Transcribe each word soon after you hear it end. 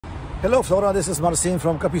Hello Flora, this is Marcin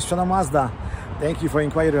from CapoMazda. Thank you for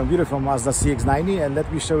inquiring on beautiful Mazda CX-90, and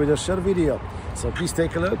let me show you the short video. So please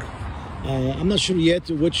take a look. I'm not sure yet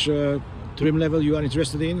which trim level you are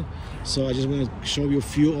interested in, so I just want to show you a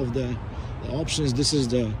few of the options. This is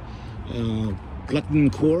the platinum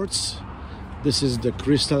quartz, this is the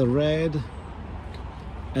crystal red,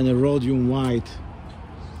 and a rhodium white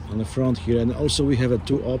on the front here. And also we have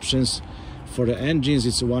two options for the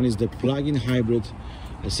engines. One is the plug-in hybrid,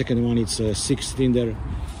 the second one is a 6-cylinder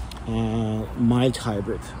mild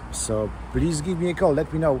hybrid. So please give me a call,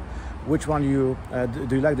 let me know which one you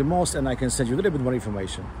do you like the most, and I can send you a little bit more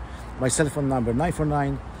information. My cell phone number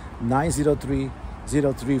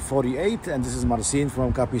 949-903-0348, and this is Marcin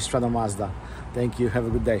from CapoMazda. Thank you, have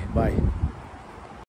a good day, bye.